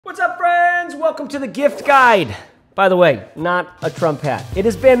What's up, friends? Welcome to the gift guide. By the way, not a Trump hat. It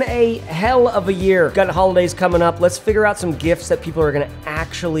has been a hell of a year. Got holidays coming up. Let's figure out some gifts that people are gonna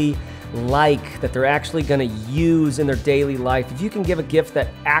actually like, that they're actually gonna use in their daily life. If you can give a gift that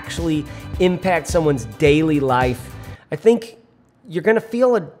actually impacts someone's daily life, I think you're gonna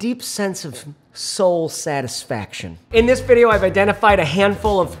feel a deep sense of soul satisfaction. In this video, I've identified a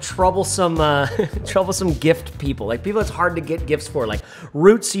handful of troublesome gift people, like people it's hard to get gifts for, like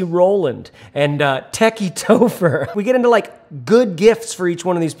ROOTSY ROLAND and TECHY TOPHER. We get into like good gifts for each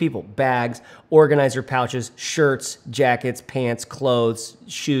one of these people: bags, organizer pouches, shirts, jackets, pants, clothes,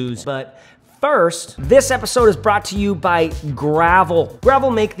 shoes. But first, this episode is brought to you by Gravel.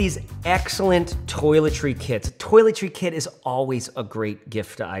 Gravel make these excellent toiletry kits. A toiletry kit is always a great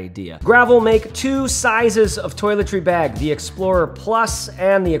gift idea. Gravel make two sizes of toiletry bag, the Explorer Plus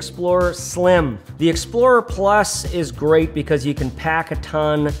and the Explorer Slim. The Explorer Plus is great because you can pack a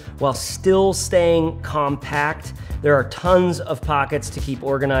ton while still staying compact. There are tons of pockets to keep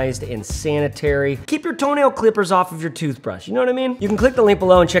organized and sanitary. Keep your toenail clippers off of your toothbrush, you know what I mean? You can click the link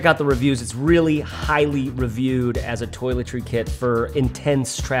below and check out the reviews. It's really highly reviewed as a toiletry kit for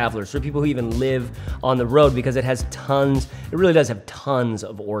intense travelers, for people who even live on the road, because it has tons, it really does have tons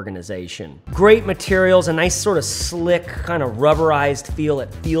of organization. Great materials, a nice sort of slick, kind of rubberized feel.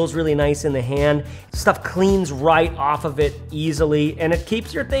 It feels really nice in the hand. Stuff cleans right off of it easily, and it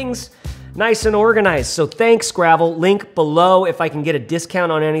keeps your things nice and organized. So thanks, Gravel. Link below. If I can get a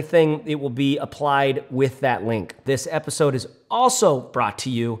discount on anything, it will be applied with that link. This episode is also brought to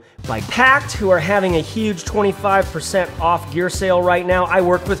you by Pact, who are having a huge 25% off gear sale right now. I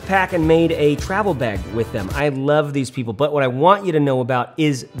worked with Pact and made a travel bag with them. I love these people, but what I want you to know about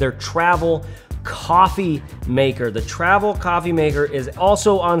is their travel coffee maker. The travel coffee maker is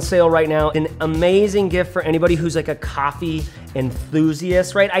also on sale right now. An amazing gift for anybody who's like a coffee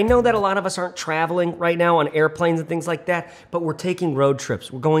enthusiast, right? I know that a lot of us aren't traveling right now on airplanes and things like that, but we're taking road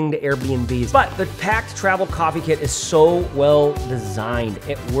trips. We're going to Airbnbs. But the Pact Travel Coffee Kit is so well designed.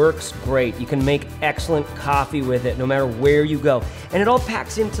 It works great. You can make excellent coffee with it no matter where you go. And it all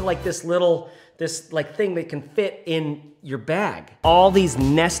packs into like this little, like thing that can fit in your bag. All these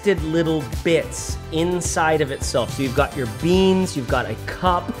nested little bits inside of itself. So you've got your beans, you've got a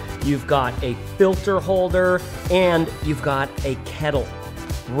cup, you've got a filter holder, and you've got a kettle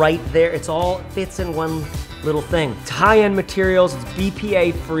right there. It's all fits in one little thing. It's high-end materials, it's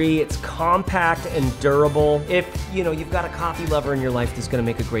BPA free, it's compact and durable. If you've got a coffee lover in your life, this is gonna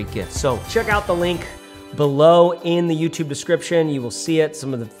make a great gift. So check out the link below in the YouTube description. You will see it.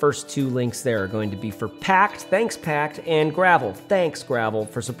 Some of the first two links there are going to be for Pact. Thanks, Pact. And Gravel. Thanks, Gravel,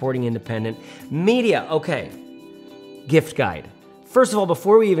 for supporting independent media. Okay, gift guide. First of all,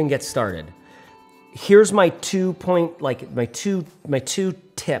 before we even get started, here's my two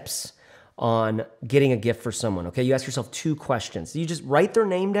tips on getting a gift for someone, okay? You ask yourself two questions. You just write their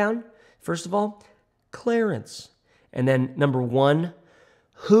name down. First of all, Clarence. And then number one,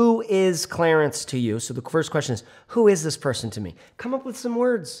 who is Clarence to you? So the first question is, who is this person to me? Come up with some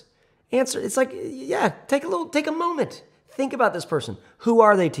words. Answer. It's like, yeah, take a moment. Think about this person. Who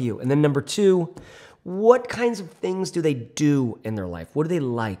are they to you? And then number two, what kinds of things do they do in their life? What do they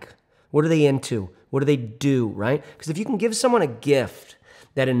like? What are they into? What do they do, right? Because if you can give someone a gift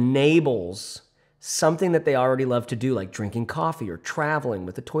that enables something that they already love to do, like drinking coffee or traveling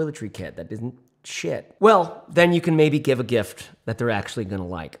with a toiletry kit that isn't shit, well, then you can maybe give a gift that they're actually gonna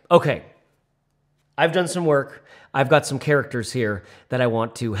like. Okay, I've done some work. I've got some characters here that I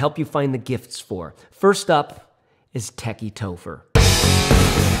want to help you find the gifts for. First up is TECHY TOPHER.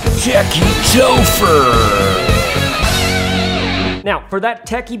 TECHY TOPHER! Now, for that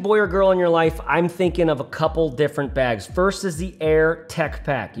techie boy or girl in your life, I'm thinking of a couple different bags. First is the Air Tech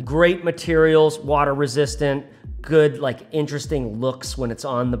Pack. Great materials, water resistant, good, like interesting looks when it's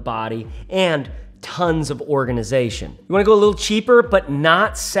on the body, and tons of organization. You wanna go a little cheaper, but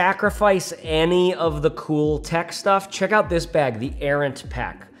not sacrifice any of the cool tech stuff? Check out this bag, the Errant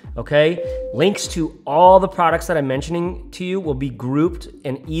Pack, okay? Links to all the products that I'm mentioning to you will be grouped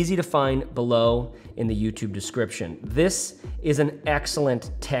and easy to find below in the YouTube description. This is an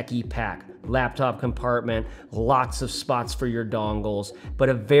excellent techie pack. Laptop compartment, lots of spots for your dongles, but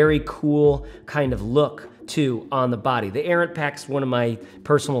a very cool kind of look too on the body. The Errant Pack's one of my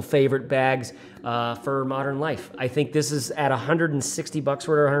personal favorite bags for modern life. I think this is at 160 bucks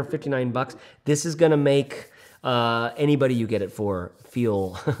or 159 bucks. This is gonna make anybody you get it for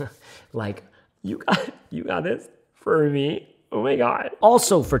feel like you got this for me. Oh my God.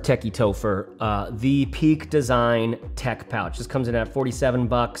 Also for TECHY TOPHER, the Peak Design Tech Pouch. This comes in at 47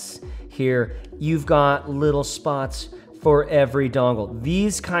 bucks here. You've got little spots for every dongle.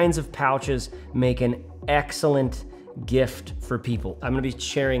 These kinds of pouches make an excellent gift for people. I'm gonna be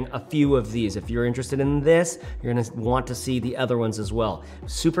sharing a few of these. If you're interested in this, you're gonna want to see the other ones as well.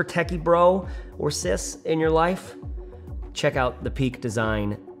 Super techie bro or sis in your life, check out the Peak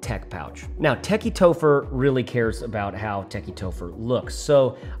Design Tech Pouch. Now, Techie Topher really cares about how Techie Topher looks.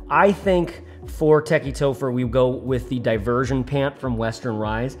 So I think for Techie Topher, we go with the Diversion Pant from Western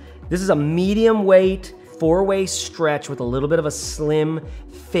Rise. This is a medium weight, 4-way stretch with a little bit of a slim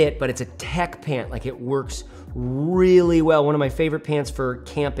fit, but it's a tech pant. Like, it works really well. One of my favorite pants for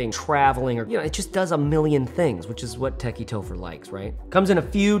camping, traveling, or, you know, it just does a million things, which is what Techie Topher likes, right? Comes in a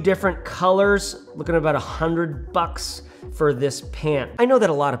few different colors, looking at about $100 for this pant. I know that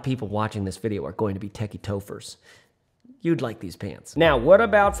a lot of people watching this video are going to be Techie Tophers. You'd like these pants. Now, what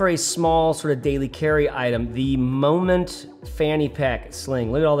about for a small sort of daily carry item, the Moment Fanny Pack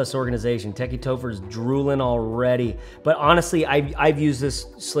Sling? Look at all this organization. Techie Topher's drooling already. But honestly, I've used this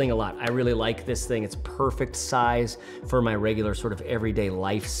sling a lot. I really like this thing. It's perfect size for my regular sort of everyday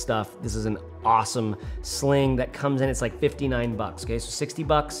life stuff. This is an awesome sling that comes in, it's like 59 bucks, okay? So 60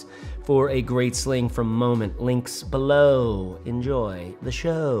 bucks for a great sling from Moment. Links below. Enjoy the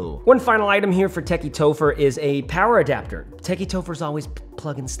show. One final item here for Techie Topher is a power adapter. Techie Topher's always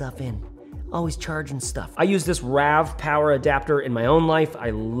plugging stuff in, always charging stuff. I use this RAV power adapter in my own life.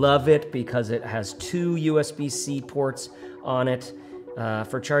 I love it because it has 2 USB-C ports on it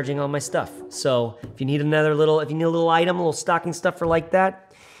for charging all my stuff. So if you need another little, if you need a little item, a little stocking stuffer like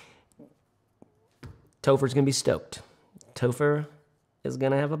that, Topher's gonna be stoked. Topher is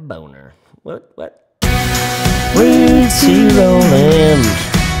gonna have a boner. What? ROOTSY ROLAND.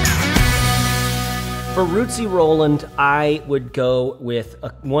 For ROOTSY ROLAND, I would go with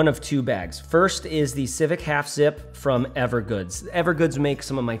one of 2 bags. First is the Civic Half Zip from Evergoods. Evergoods make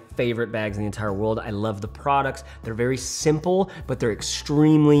some of my favorite bags in the entire world. I love the products. They're very simple, but they're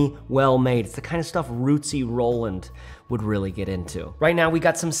extremely well made. It's the kind of stuff ROOTSY ROLAND would really get into. Right now, we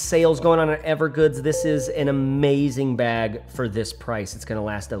got some sales going on at Evergoods. This is an amazing bag for this price. It's gonna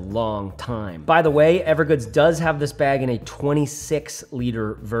last a long time. By the way, Evergoods does have this bag in a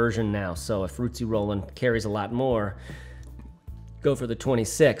 26-liter version now, so if ROOTSY ROLAND carries a lot more, go for the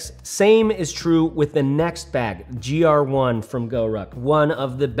 26. Same is true with the next bag, GR1 from GoRuck. One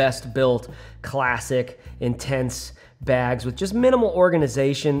of the best built, classic, intense bags with just minimal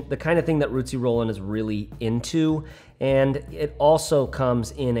organization, the kind of thing that ROOTSY ROLAND is really into. And it also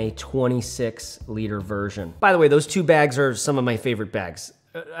comes in a 26-liter version. By the way, those 2 bags are some of my favorite bags.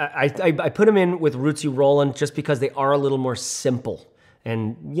 I put them in with ROOTSY ROLAND just because they are a little more simple.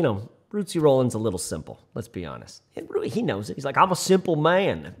 And, you know, ROOTSY ROLAND's a little simple, let's be honest. And he knows it. He's like, I'm a simple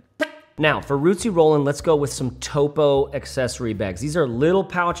man. Now, for ROOTSY ROLAND, let's go with some Topo accessory bags. These are little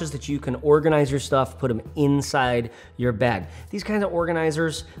pouches that you can organize your stuff, put them inside your bag. These kinds of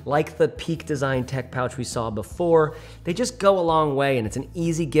organizers, like the Peak Design Tech Pouch we saw before, they just go a long way, and it's an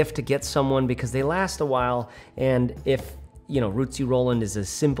easy gift to get someone because they last a while, and if, you know, ROOTSY ROLAND is as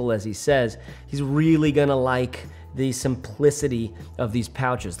simple as he says, he's really gonna like the simplicity of these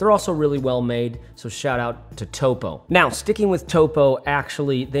pouches. They're also really well made, so shout out to Topo. Now, sticking with Topo,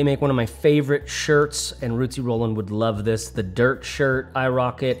 actually, they make one of my favorite shirts, and ROOTSY ROLAND would love this, the Dirt shirt. I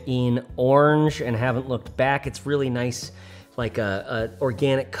rock it in orange and haven't looked back. It's really nice, like a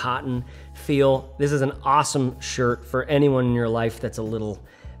organic cotton feel. This is an awesome shirt for anyone in your life that's a little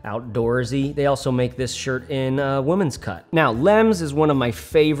outdoorsy. They also make this shirt in women's cut. Now, Lems is one of my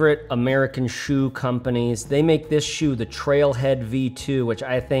favorite American shoe companies. They make this shoe, the Trailhead V2, which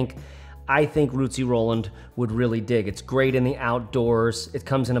I think ROOTSY ROLAND would really dig. It's great in the outdoors. It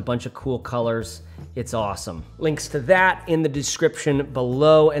comes in a bunch of cool colors. It's awesome. Links to that in the description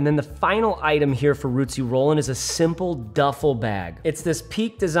below. And then the final item here for ROOTSY ROLAND is a simple duffel bag. It's this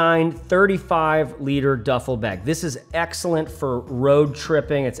Peak Design 35-liter duffel bag. This is excellent for road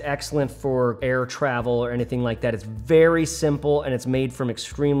tripping. It's excellent for air travel or anything like that. It's very simple and it's made from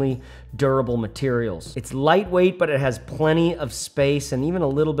extremely durable materials. It's lightweight, but it has plenty of space and even a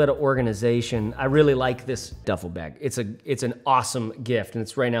little bit of organization. I really like this duffel bag. It's an awesome gift,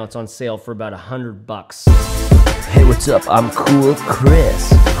 and right now it's on sale for about $100. Hey, what's up? I'm Cool Chris.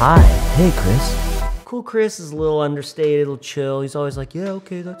 Hi. Hey, Chris. Cool Chris is a little understated, a little chill. He's always like, yeah,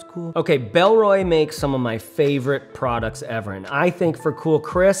 okay, that's cool. Okay, McElroy makes some of my favorite products ever, and I think for Cool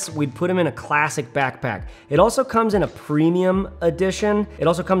Chris, we'd put him in a classic backpack. It also comes in a premium edition. It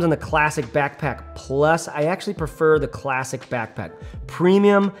also comes in the classic backpack plus. I actually prefer the classic backpack.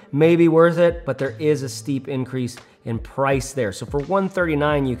 Premium may be worth it, but there is a steep increase in price there. So for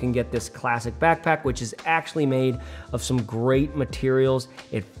 $139, you can get this classic backpack, which is actually made of some great materials.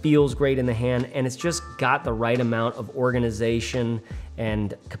 It feels great in the hand, and it's just got the right amount of organization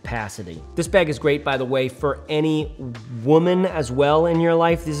and capacity. This bag is great, by the way, for any woman as well in your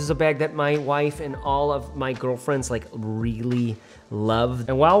life. This is a bag that my wife and all of my girlfriends like really love.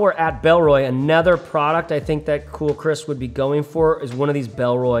 And while we're at Bellroy, another product I think that Cool Chris would be going for is one of these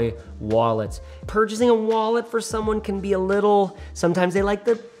Bellroy wallets. Purchasing a wallet for someone can be a little, sometimes they like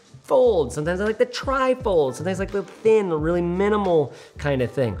the fold, sometimes they like the tri-fold, sometimes like the thin, really minimal kind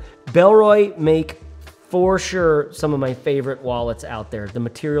of thing. Bellroy make for sure some of my favorite wallets out there. The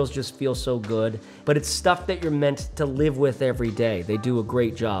materials just feel so good, but it's stuff that you're meant to live with every day. They do a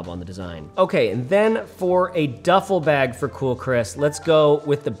great job on the design. Okay, and then for a duffel bag for Cool Chris, let's go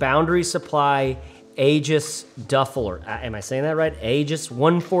with the Boundary Supply Aegis duffel, or am I saying that right? Aegis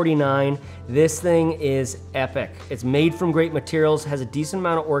 149. This thing is epic. It's made from great materials, has a decent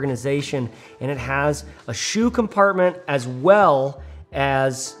amount of organization, and it has a shoe compartment as well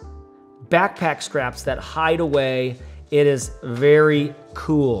as backpack straps that hide away. It is very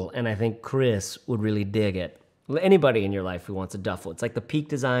cool, and I think Chris would really dig it. Anybody in your life who wants a duffel. It's like the Peak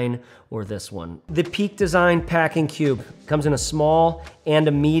Design or this one. The Peak Design packing cube comes in a small and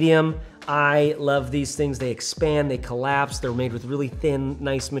a medium. I love these things. They expand, they collapse. They're made with really thin,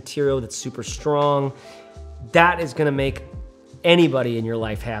 nice material that's super strong. That is gonna make anybody in your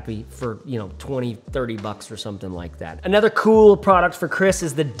life happy for, you know, 20, 30 bucks or something like that. Another cool product for Chris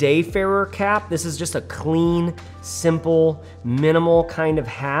is the Dayfarer cap. This is just a clean, simple, minimal kind of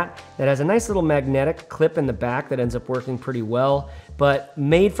hat that has a nice little magnetic clip in the back that ends up working pretty well, but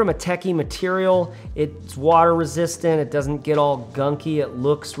made from a TECHY material. It's water resistant, it doesn't get all gunky, it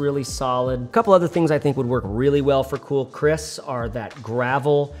looks really solid. A couple other things I think would work really well for Cool Chris are that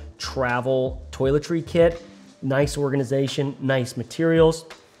gravel travel toiletry kit. Nice organization, nice materials.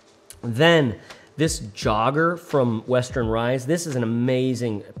 Then this jogger from Western Rise, this is an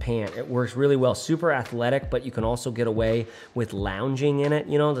amazing pant. It works really well, super athletic, but you can also get away with lounging in it,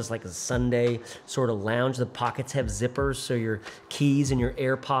 you know, just like a Sunday sort of lounge. The pockets have zippers, so your keys and your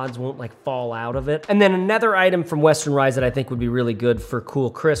AirPods won't like fall out of it. And then another item from Western Rise that I think would be really good for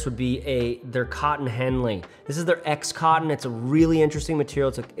Cool Chris would be their cotton Henley. This is their X cotton. It's a really interesting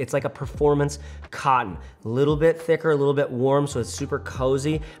material. It's like a performance cotton. A little bit thicker, a little bit warm, so it's super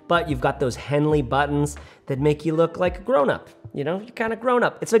cozy, but you've got those Henley buttons that make you look like a grown-up. You know, you're kind of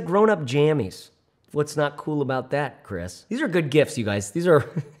grown-up. It's like grown-up jammies. What's not cool about that, Chris? These are good gifts, you guys. These are,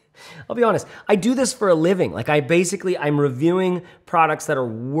 I'll be honest, I do this for a living. Like I'm reviewing products that are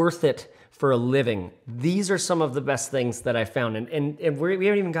worth it for a living. These are some of the best things that I found, and we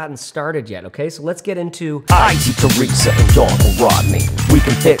haven't even gotten started yet, okay? So let's get into IT Theresa and Dongle Rodney. We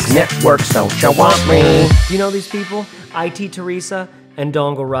can fix networks, don't you want me? Do you know these people? IT Theresa and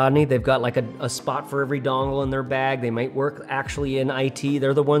Dongle Rodney. They've got like a spot for every dongle in their bag. They might work actually in IT.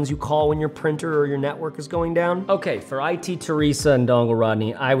 They're the ones you call when your printer or your network is going down. Okay, for IT Theresa and Dongle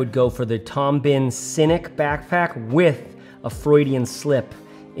Rodney, I would go for the Tom Bin Cynic backpack with a Freudian slip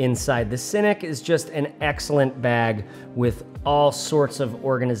inside. The Cynic is just an excellent bag with all sorts of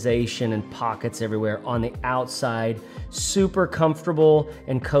organization and pockets everywhere on the outside. Super comfortable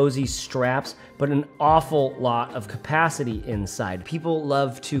and cozy straps, but an awful lot of capacity inside. People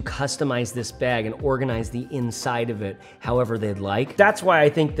love to customize this bag and organize the inside of it however they'd like. That's why I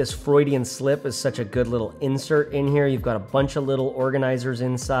think this Freudian slip is such a good little insert in here. You've got a bunch of little organizers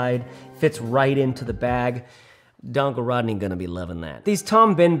inside, fits right into the bag. Dongle Rodney gonna be loving that. These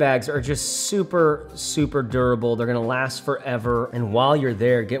Tom Bin bags are just super, super durable. They're gonna last forever. And while you're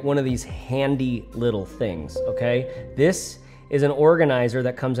there, get one of these handy little things, okay? This is an organizer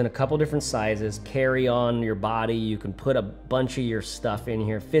that comes in a couple different sizes. Carry on your body. You can put a bunch of your stuff in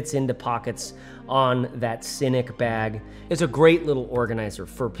here. Fits into pockets on that Cynic bag. It's a great little organizer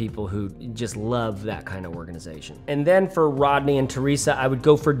for people who just love that kind of organization. And then for Rodney and Theresa, I would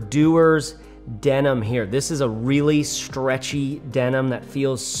go for Doers denim here. This is a really stretchy denim that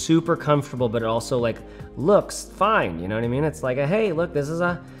feels super comfortable, but it also like looks fine, you know what I mean? It's like a, hey, look, this is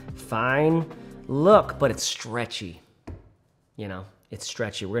a fine look, but it's stretchy. You know, it's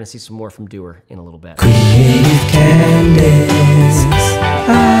stretchy. We're gonna see some more from Doer in a little bit.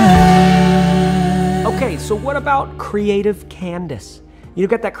 Okay, so what about Creative Candace? You've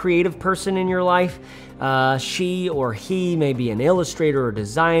got that creative person in your life. She or he may be an illustrator or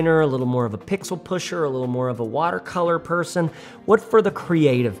designer, a little more of a pixel pusher, a little more of a watercolor person. What for the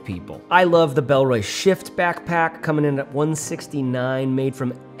creative people? I love the Bellroy Shift backpack coming in at $169, made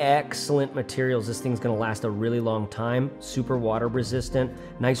from excellent materials. This thing's gonna last a really long time. Super water resistant,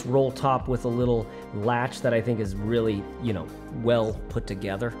 nice roll top with a little latch that I think is really, you know, well put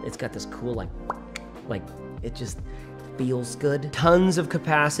together. It's got this cool like it just feels good. Tons of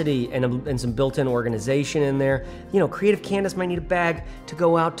capacity and some built-in organization in there. You know, Creative Candace might need a bag to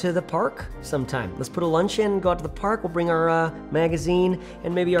go out to the park sometime. Let's put a lunch in, go out to the park. We'll bring our magazine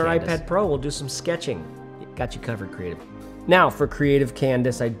and maybe our iPad Pro. We'll do some sketching. Got you covered, Creative. Now for Creative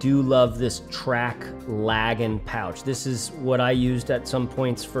Candace, I do love this track lagging pouch. This is what I used at some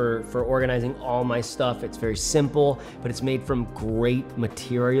points for organizing all my stuff. It's very simple, but it's made from great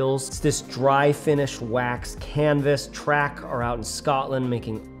materials. It's this dry finish wax canvas. Track are out in Scotland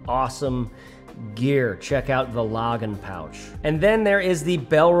making awesome gear. Check out the Lagan pouch. And then there is the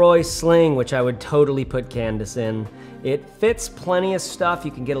Bellroy sling, which I would totally put Candace in. It fits plenty of stuff. You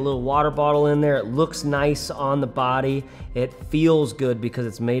can get a little water bottle in there. It looks nice on the body. It feels good because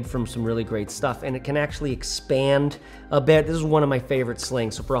it's made from some really great stuff, and it can actually expand a bit. This is one of my favorite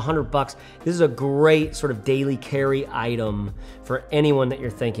slings. So for $100, this is a great sort of daily carry item for anyone that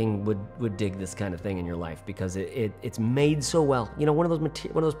you're thinking would dig this kind of thing in your life, because it's made so well. You know, one of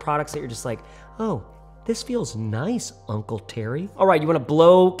those products that you're just like, oh, this feels nice, Uncle Terry. All right, you wanna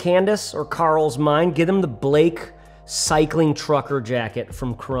blow Candace or Carl's mind? Give them the Blake cycling trucker jacket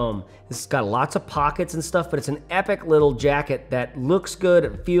from Chrome. This has got lots of pockets and stuff, but it's an epic little jacket that looks good,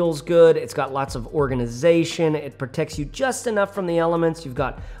 it feels good, it's got lots of organization, it protects you just enough from the elements. You've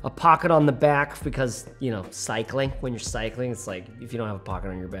got a pocket on the back because, you know, cycling, when you're cycling, it's like, if you don't have a pocket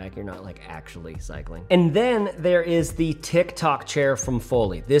on your back, you're not like actually cycling. And then there is the TikTok chair from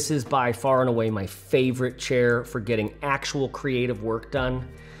Foley. This is by far and away my favorite chair for getting actual creative work done.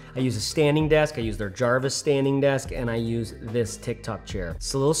 I use a standing desk, I use their Jarvis standing desk, and I use this TikTok chair.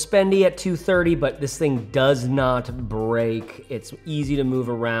 It's a little spendy at $230, but this thing does not break. It's easy to move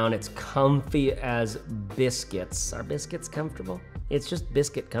around. It's comfy as biscuits. Are biscuits comfortable? It's just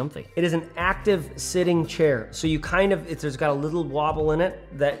biscuit comfy. It is an active sitting chair. So you kind of, there's got a little wobble in it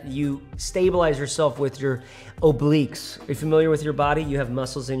that you stabilize yourself with your obliques. Are you familiar with your body? You have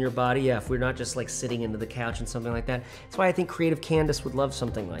muscles in your body. Yeah, if we're not just like sitting into the couch and something like that. That's why I think Creative Candace would love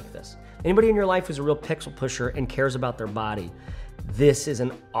something like this. Anybody in your life who's a real pixel pusher and cares about their body, this is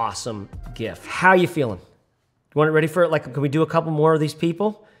an awesome gift. How you feeling? You want it ready for it? Like, can we do a couple more of these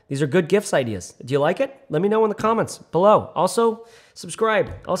people? These are good gifts ideas. Do you like it? Let me know in the comments below. Also, subscribe.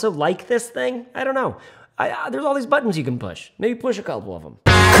 Also, like this thing. I don't know. There's all these buttons you can push. Maybe push a couple of them.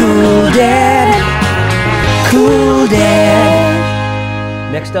 Cool Dad. Cool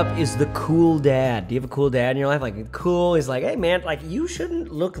Dad. Next up is the cool dad. Do you have a cool dad in your life? Like, cool, he's like, hey man, like you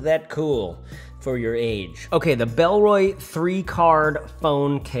shouldn't look that cool for your age. Okay, the Bellroy 3-card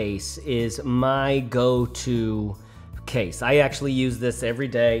phone case is my go-to case. I actually use this every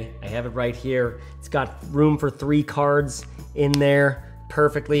day. I have it right here. It's got room for 3 cards in there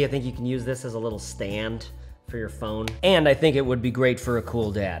perfectly. I think you can use this as a little stand for your phone. And I think it would be great for a cool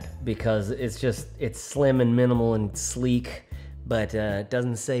dad because it's slim and minimal and sleek, but it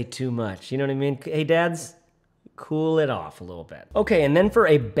doesn't say too much. You know what I mean? Hey dads, cool it off a little bit. Okay, and then for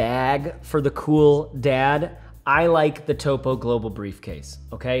a bag for the cool dad, I like the Topo Global Briefcase,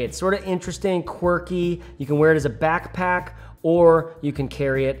 okay? It's sort of interesting, quirky. You can wear it as a backpack or you can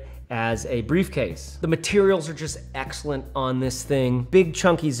carry it as a briefcase. The materials are just excellent on this thing. Big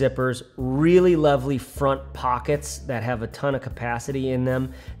chunky zippers, really lovely front pockets that have a ton of capacity in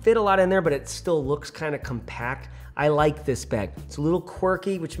them. Fit a lot in there, but it still looks kind of compact. I like this bag. It's a little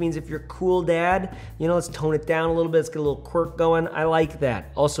quirky, which means if you're a cool dad, you know, let's tone it down a little bit. Let's get a little quirk going. I like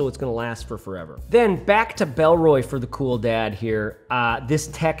that. Also, it's gonna last for forever. Then back to Bellroy for the cool dad here. This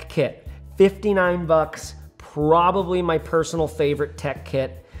tech kit, 59 bucks, probably my personal favorite tech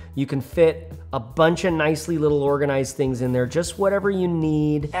kit. You can fit a bunch of nicely little organized things in there, just whatever you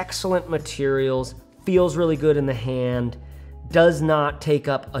need. Excellent materials, feels really good in the hand. Does not take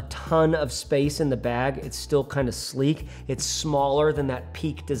up a ton of space in the bag. It's still kind of sleek. It's smaller than that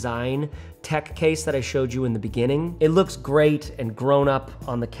Peak Design tech case that I showed you in the beginning. It looks great and grown up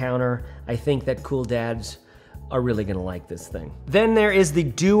on the counter. I think that cool dads are really gonna like this thing. Then there is the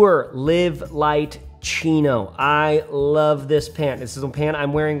Doer Live Light chino. I love this pant. This is a pant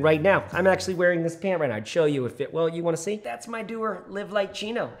I'm wearing right now. I'm actually wearing this pant right now. I'd show you if it, well, you wanna see? That's my Doer Live Light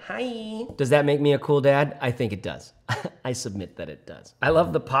chino. Hi. Does that make me a cool dad? I think it does. I submit that it does. I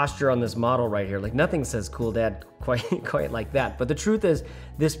love the posture on this model right here. Like nothing says cool dad quite like that. But the truth is,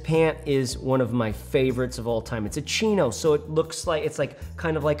 this pant is one of my favorites of all time. It's a chino, so it looks like, it's like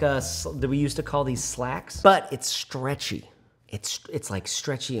kind of like a, that we used to call these slacks, but it's stretchy. It's like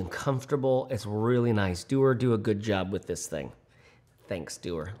stretchy and comfortable. It's really nice. Doer, do a good job with this thing. Thanks,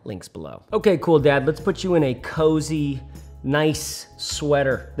 Doer. Links below. Okay, cool dad, let's put you in a cozy, nice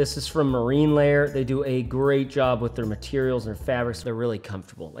sweater. This is from Marine Layer. They do a great job with their materials and their fabrics. They're really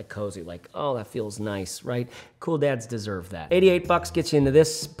comfortable, like cozy, like, oh, that feels nice, right? Cool dads deserve that. 88 bucks gets you into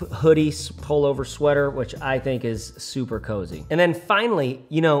this hoodie, pullover sweater, which I think is super cozy. And then finally,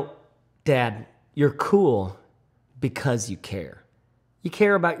 you know, dad, you're cool because you care. You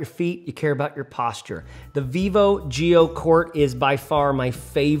care about your feet, you care about your posture. The Vivo Geo Court is by far my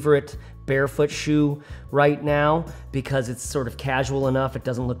favorite barefoot shoe right now because it's sort of casual enough. It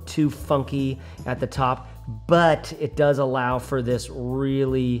doesn't look too funky at the top, but it does allow for this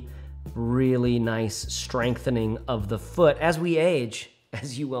really, really nice strengthening of the foot. As we age,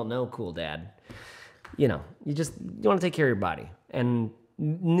 as you well know, cool dad, you know, you want to take care of your body. And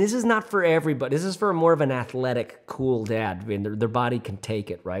this is not for everybody. This is for more of an athletic, cool dad. I mean, their body can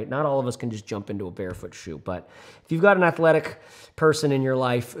take it, right? Not all of us can just jump into a barefoot shoe, but if you've got an athletic person in your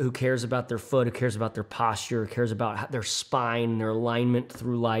life who cares about their foot, who cares about their posture, who cares about their spine, their alignment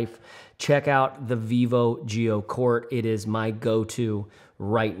through life, check out the Vivo Geo Court. It is my go-to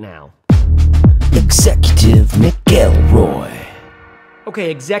right now. Executive McElroy.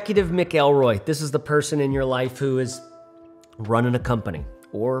 Okay, Executive McElroy. This is the person in your life who is running a company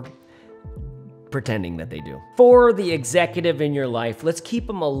or pretending that they do. For the executive in your life, let's keep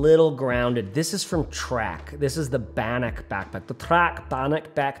them a little grounded. This is from Track. This is the Bannock backpack, the Track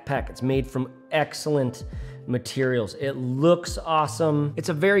Bannock backpack. It's made from excellent materials. It looks awesome. It's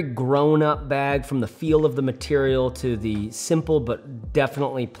a very grown-up bag from the feel of the material to the simple but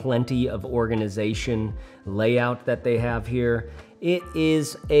definitely plenty of organization layout that they have here. It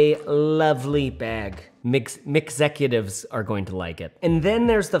is a lovely bag. Mixecutives are going to like it. And then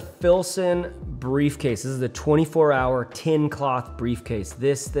there's the Filson briefcase. This is the 24-hour tin cloth briefcase.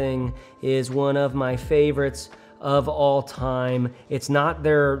 This thing is one of my favorites of all time. It's not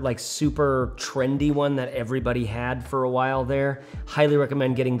their like super trendy one that everybody had for a while there. Highly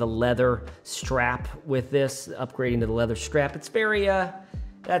recommend getting the leather strap with this, upgrading to the leather strap. It's very,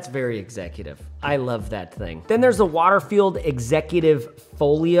 that's very executive. I love that thing. Then there's the Waterfield Executive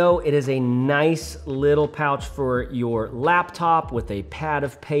Folio. It is a nice little pouch for your laptop with a pad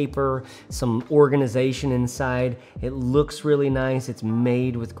of paper, some organization inside. It looks really nice. It's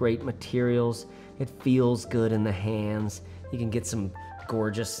made with great materials. It feels good in the hands. You can get some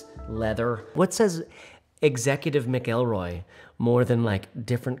gorgeous leather. What says Executive McElroy more than like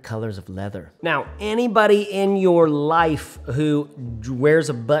different colors of leather? Now, anybody in your life who wears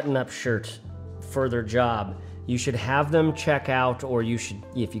a button-up shirt for their job, you should have them check out, or you should,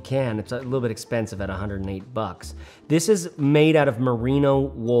 if you can, it's a little bit expensive at 108 bucks. This is made out of merino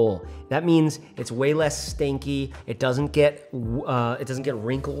wool. That means it's way less stinky. It doesn't get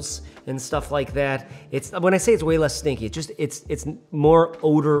wrinkles and stuff like that. It's, when I say it's way less stinky, it's more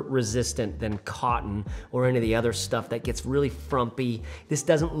odor resistant than cotton or any of the other stuff that gets really frumpy. This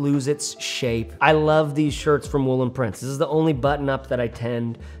doesn't lose its shape. I love these shirts from Wool & Prince. This is the only button up that I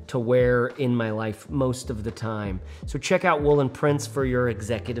tend to wear in my life most of the time. So check out Wool & Prince for your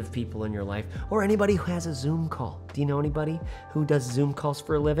executive people in your life, or anybody who has a Zoom call. Do you know anybody who does Zoom calls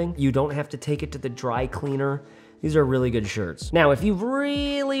for a living? You don't have to take it to the dry cleaner. These are really good shirts. Now, if you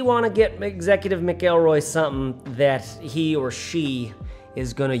really want to get Executive McElroy something that he or she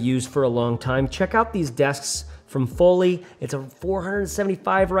is gonna use for a long time, check out these desks from Foley. It's a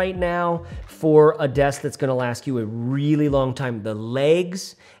 $475 right now for a desk that's gonna last you a really long time. The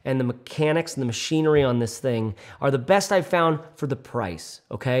legs and the mechanics and the machinery on this thing are the best I've found for the price,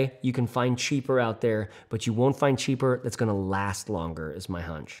 okay? You can find cheaper out there, but you won't find cheaper that's gonna last longer, is my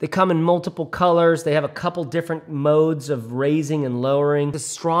hunch. They come in multiple colors. They have a couple different modes of raising and lowering. The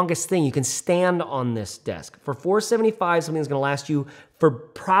strongest thing, you can stand on this desk. For $475, something that's gonna last you for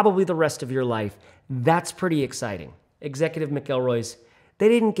probably the rest of your life. That's pretty exciting. Executive McElroy's, they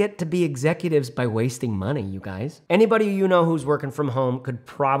didn't get to be executives by wasting money, you guys. Anybody you know who's working from home could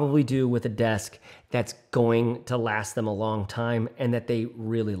probably do with a desk that's going to last them a long time and that they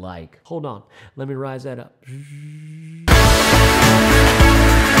really like. Hold on, let me rise that up.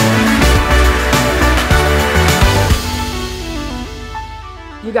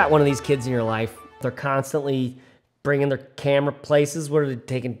 You got one of these kids in your life, They're constantly bringing their camera places where they're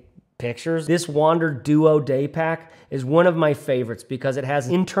taking pictures. This Wander Duo Day Pack is one of my favorites because it has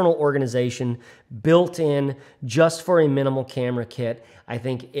internal organization built in just for a minimal camera kit. I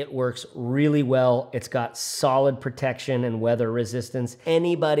think it works really well. It's got solid protection and weather resistance.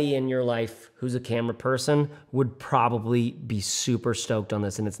 Anybody in your life who's a camera person would probably be super stoked on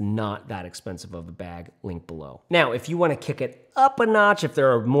this, and it's not that expensive of a bag, link below. Now, if you wanna kick it up a notch, if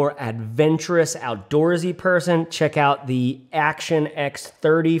they're a more adventurous, outdoorsy person, check out the Action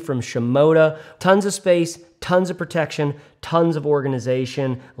X30 from Shimoda. Tons of space, tons of protection, tons of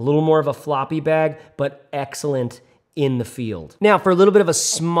organization, a little more of a floppy bag, but excellent in the field. Now, for a little bit of a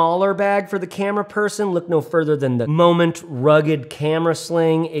smaller bag for the camera person, look no further than the Moment Rugged Camera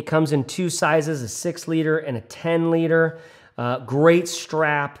Sling. It comes in 2 sizes, a 6-liter and a 10-liter. Great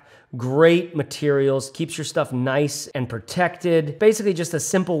strap, great materials, keeps your stuff nice and protected. Basically just a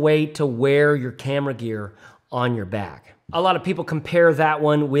simple way to wear your camera gear on your back. A lot of people compare that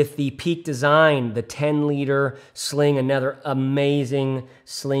one with the Peak Design, the 10-liter sling, another amazing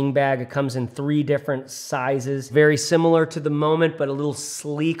sling bag. It comes in 3 different sizes. Very similar to the Moment, but a little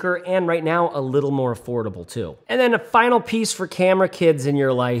sleeker, and right now, a little more affordable too. And then a final piece for camera kids in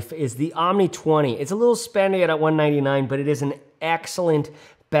your life is the Omni 20. It's a little spendy at $199, but it is an excellent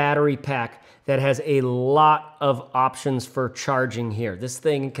battery pack that has a lot of options for charging here. This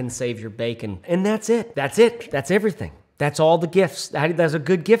thing can save your bacon. And that's it. That's it. That's everything. That's all the gifts. That's a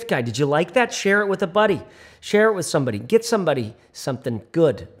good gift guide. Did you like that? Share it with a buddy. Share it with somebody. Get somebody something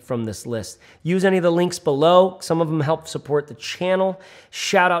good from this list. Use any of the links below. Some of them help support the channel.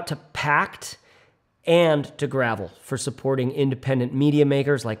 Shout out to Pact and to Gravel for supporting independent media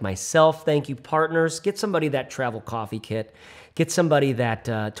makers like myself. Thank you, partners. Get somebody that travel coffee kit. Get somebody that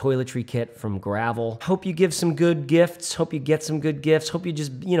toiletry kit from Gravel. Hope you give some good gifts. Hope you get some good gifts. Hope you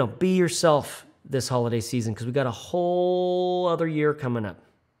just, be yourself this holiday season, because we got a whole other year coming up,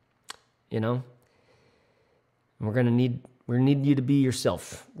 And we're gonna need you to be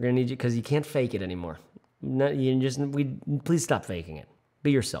yourself. We're gonna need you because you can't fake it anymore. Please stop faking it.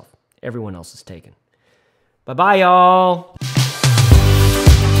 Be yourself. Everyone else is taken. Bye-bye, y'all.